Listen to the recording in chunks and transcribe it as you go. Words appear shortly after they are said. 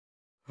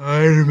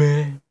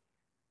Spiderman.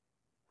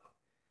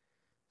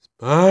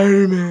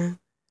 Spiderman.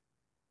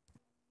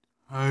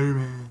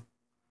 Spiderman.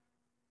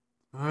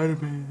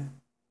 Spiderman.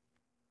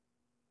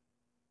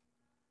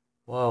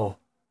 Whoa.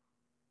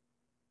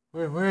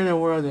 Where in the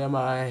world am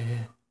I?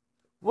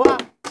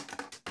 What?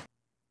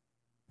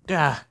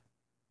 Ah.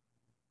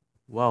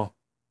 Whoa.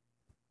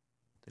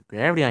 The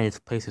gravity on this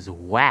place is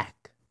whack.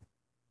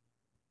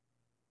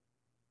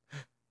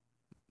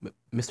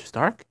 Mr.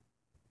 Stark?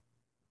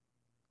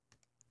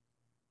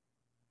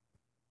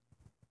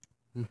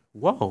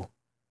 Whoa.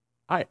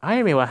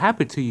 Iron Man, what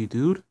happened to you,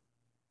 dude?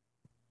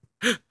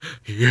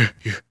 You're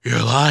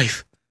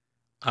alive.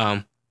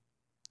 Um,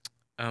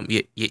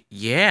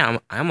 yeah,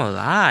 I'm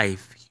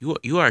alive.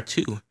 You are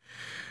too.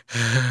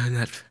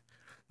 Not,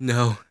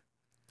 no.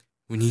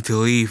 We need to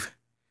leave.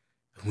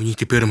 We need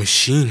to build a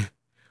machine.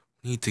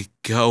 We need to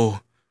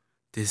go.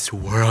 This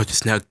world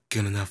is not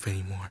good enough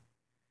anymore.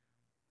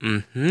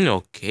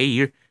 Okay,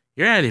 you're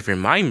out of your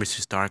mind,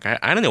 Mr. Stark.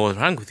 I don't know what's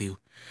wrong with you.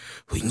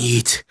 We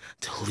need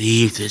to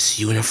leave this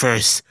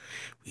universe.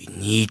 We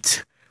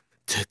need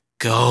to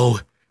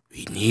go.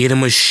 We need a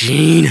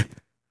machine.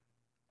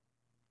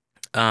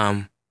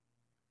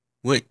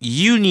 What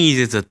you need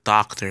is a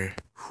doctor.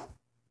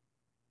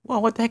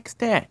 Well, what the heck is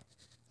that?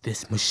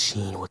 This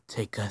machine will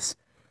take us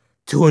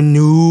to a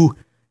new,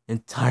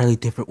 entirely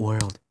different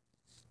world.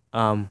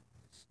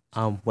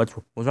 What's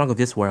wrong with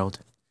this world?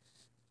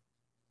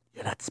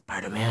 You're not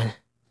Spider-Man.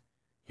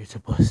 You're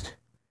supposed to...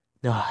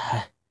 No,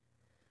 I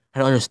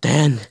don't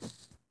understand.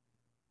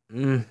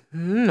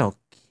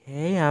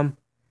 Okay, I'm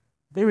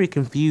very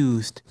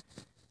confused.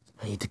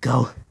 I need to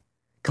go.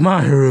 Come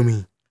on,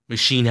 Harumi.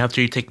 Machine,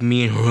 after you take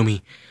me and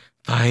Harumi,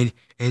 find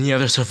any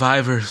other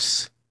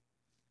survivors.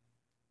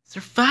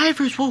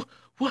 Survivors?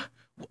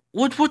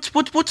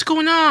 What's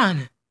going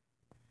on?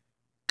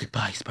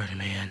 Goodbye,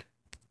 Spider-Man.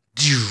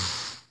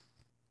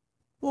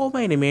 Well,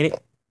 wait a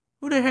minute.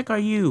 Who the heck are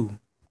you?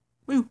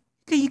 Wait,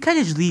 you can't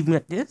just leave me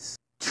like this.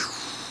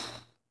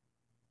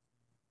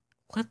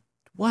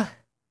 What?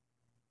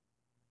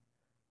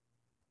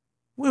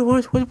 Wait,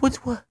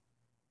 what?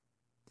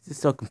 This is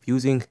so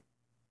confusing. Look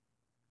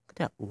at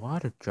that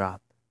water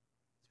drop.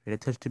 Ready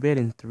to touch the bed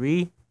in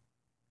 3,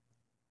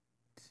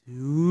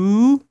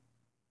 2...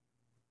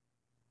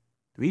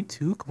 3,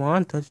 2, come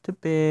on, touch the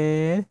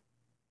bed.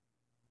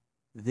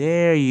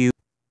 There you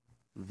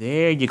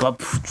go.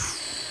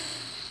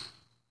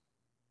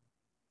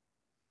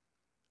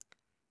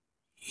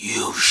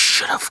 You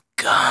should have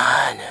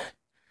gone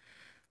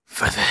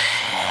for the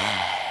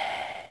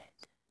head.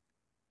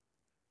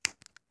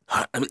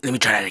 Hold on, let me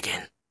try that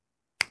again.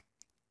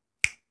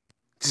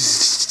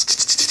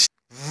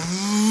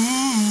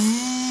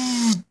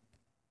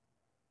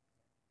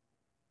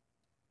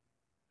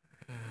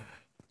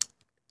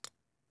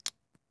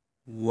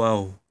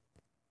 Whoa.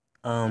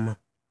 What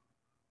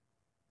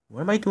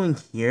am I doing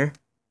here?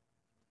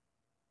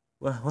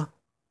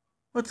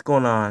 What's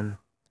going on?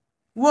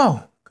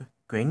 Whoa!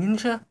 Grey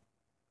Ninja?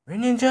 Grey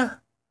Ninja?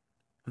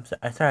 I'm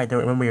sorry I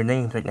don't remember your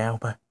names right now,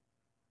 but...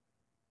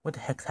 What the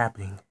heck's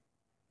happening?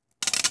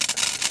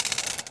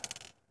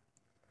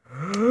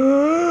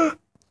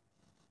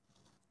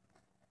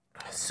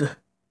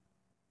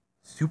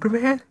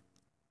 Superman?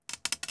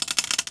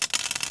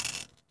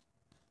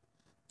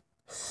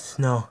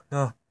 No.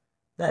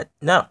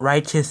 Not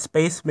righteous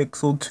Space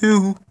Mixel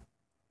 2.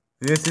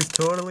 This is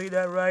totally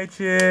not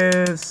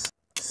righteous.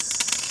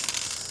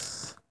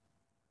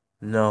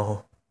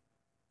 No.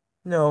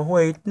 No,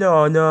 wait,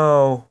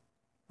 no.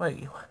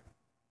 Wait,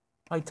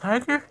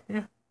 Tiger?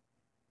 You're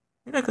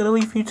not gonna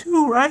leave me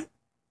too, right?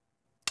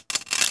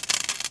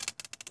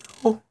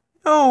 Oh,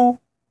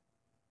 no.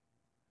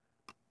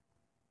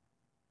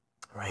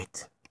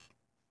 Right.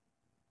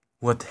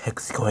 What the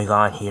heck's going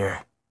on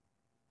here?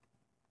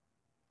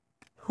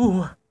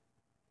 Who?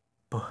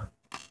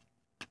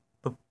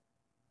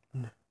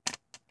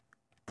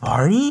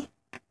 Barney?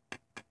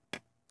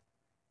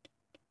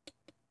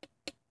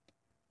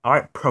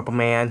 Alright, Purple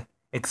Man.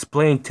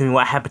 Explain to me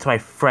what happened to my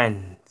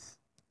friends.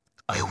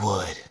 I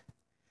would.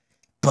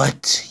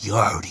 But you're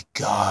already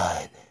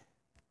gone.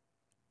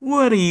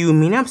 What do you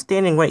mean? I'm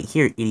standing right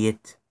here,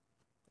 idiot.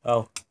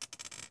 Oh.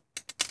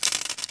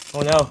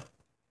 Oh no.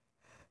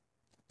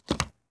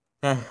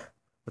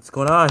 What's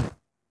going on?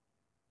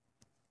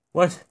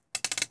 What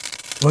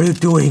are you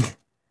doing?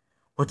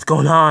 What's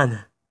going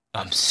on?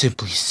 I'm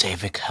simply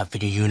saving half of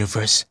the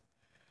universe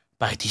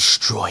by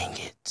destroying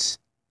it.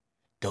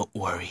 Don't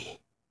worry.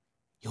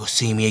 You'll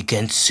see me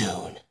again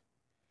soon.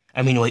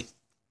 I mean, wait.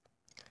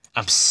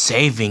 I'm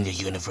saving the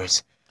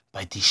universe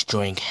by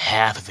destroying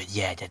half of it.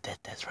 Yeah,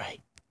 that's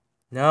right.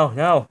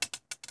 No,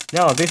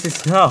 this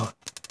is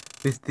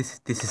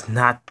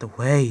not the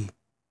way.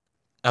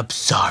 I'm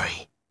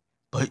sorry,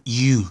 but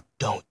you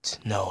don't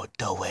know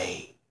the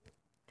way.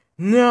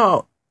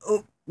 No.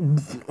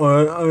 I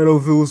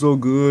don't feel so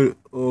good.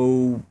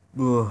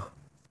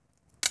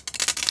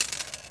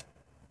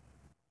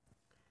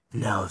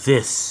 Now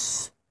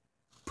this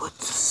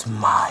puts a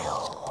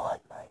smile on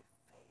my face.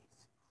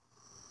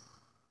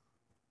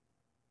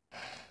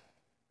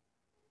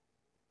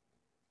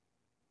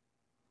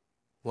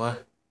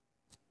 What?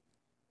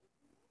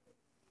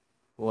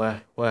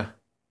 What? What?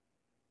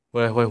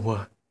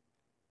 What?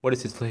 What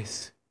is this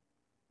place?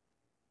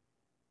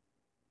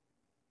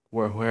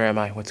 Where am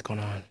I? What's going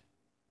on?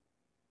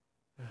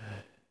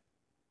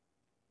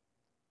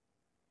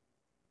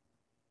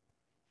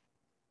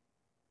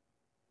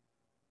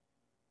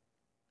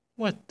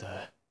 What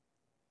the?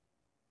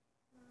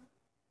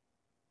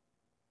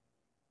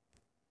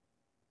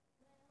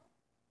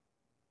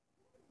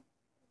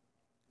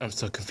 I'm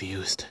so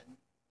confused.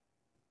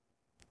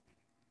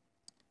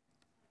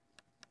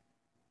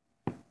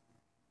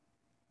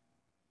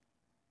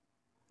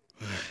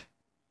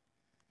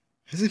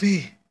 Is it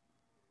me?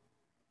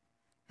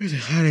 Where's it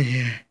hot in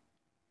here?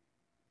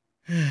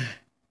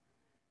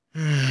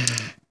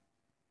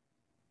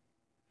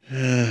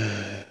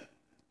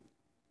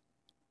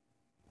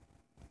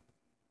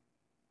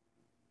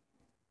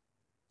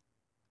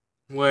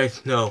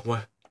 Wait, no,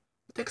 what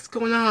the heck's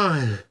going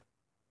on?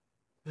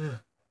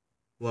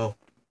 Whoa.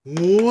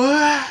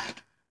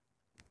 What?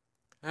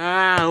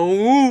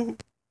 Ooh.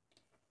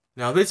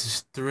 Now this is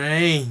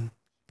strange.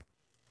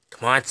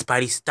 Come on,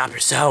 Spidey, stop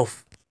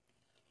yourself.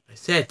 I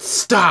said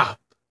stop.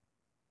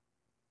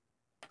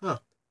 Huh.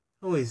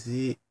 How is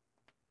it?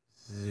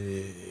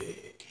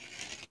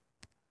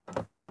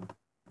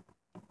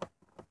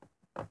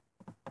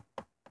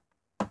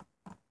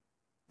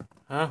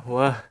 Huh?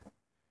 What?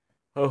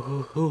 Oh,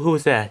 who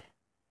was that?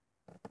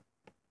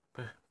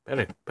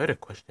 Better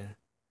question.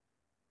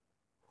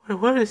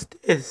 What is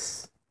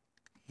this?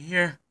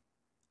 Here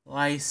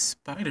lies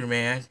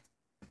Spider-Man.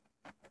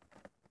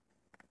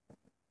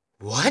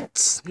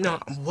 What? No,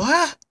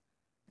 what?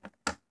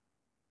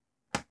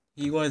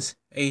 He was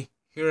a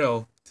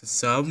hero to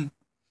some,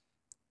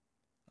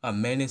 a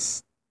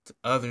menace to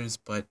others,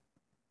 but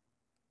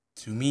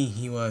to me,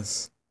 he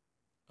was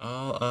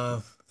all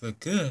of the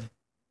good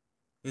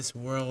this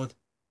world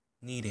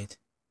needed.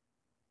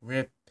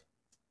 Rip,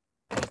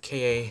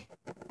 aka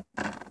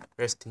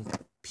rest in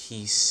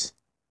peace.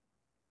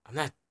 I'm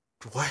not.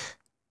 What?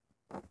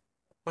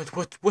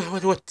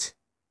 What?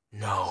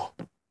 No.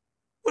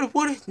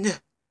 What? No.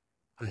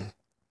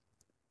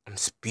 I'm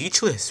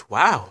speechless.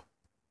 Wow.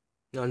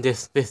 No,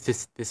 this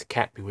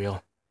can't be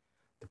real.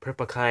 The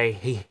purple guy,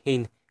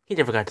 he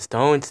never got the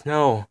stones.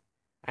 No.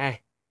 Iron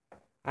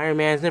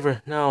Man's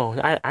never. No.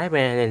 Iron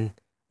Man and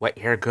white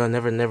hair girl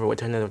never went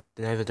to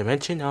another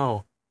dimension.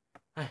 No.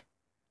 I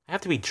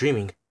have to be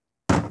dreaming.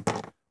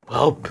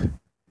 Welp,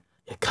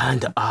 you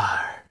kinda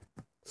are.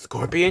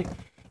 Scorpion,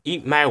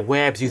 eat my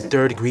webs, you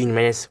third green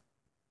menace.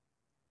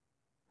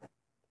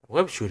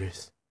 Web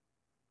shooters.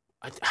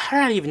 How did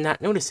I even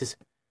not notice this?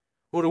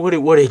 What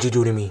did you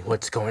do to me?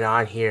 What's going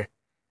on here?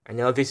 I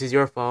know this is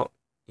your fault,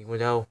 even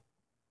though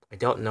I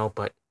don't know,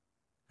 but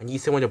I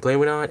need someone to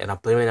blame it on, and I'll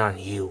blame it on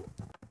you.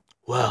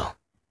 Well,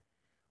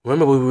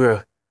 remember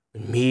when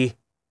me,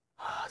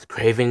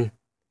 Craven,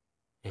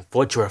 and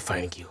Vulture were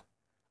fighting you?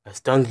 I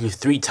stung you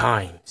 3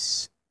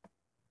 times.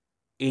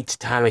 Each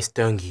time I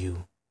stung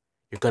you,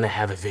 you're gonna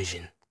have a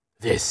vision.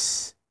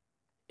 This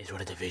is one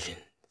of the visions.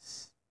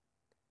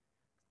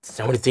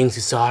 Some of the things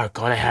you saw are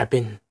gonna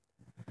happen.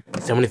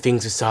 Some of the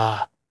things you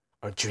saw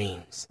are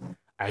dreams.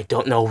 I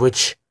don't know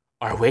which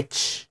are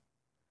which,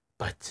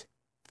 but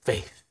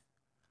faith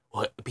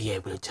will be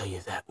able to tell you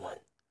that one.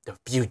 The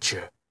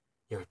future,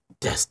 your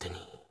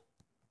destiny.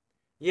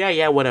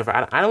 Yeah, whatever.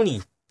 I don't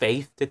need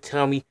faith to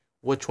tell me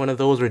which one of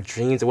those are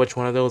dreams and which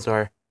one of those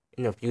are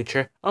in the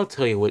future. I'll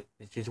tell you which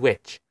is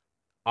which.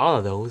 All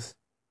of those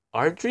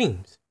are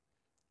dreams.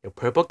 The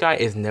purple guy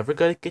is never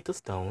gonna get the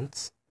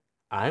stones.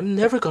 I'm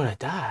never gonna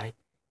die.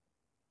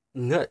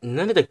 None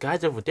of the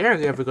guys over there are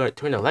ever gonna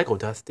turn to Lego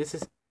dust. This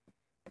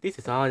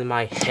is all in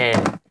my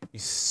head. You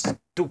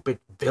stupid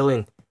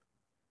villain.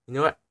 You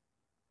know what?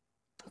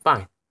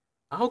 Fine.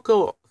 I'll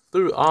go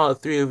through all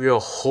 3 of your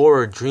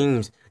horror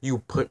dreams you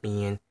put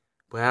me in.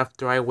 But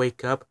after I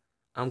wake up,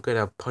 I'm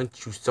gonna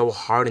punch you so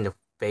hard in the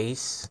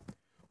face.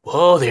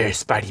 Whoa there,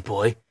 Spidey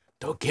boy.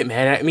 Don't get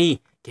mad at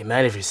me. Get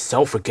mad at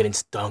yourself for getting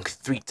stung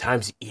 3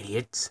 times, you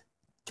idiots.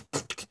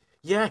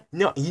 Yeah,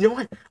 no, you know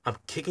what? I'm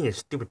kicking your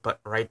stupid butt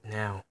right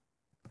now.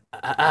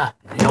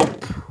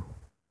 Nope.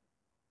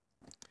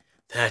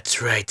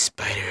 That's right,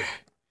 Spider.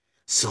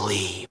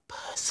 Sleep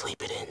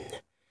it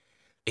in.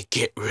 And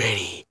get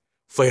ready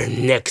for your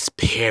next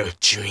pair of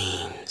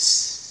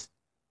dreams.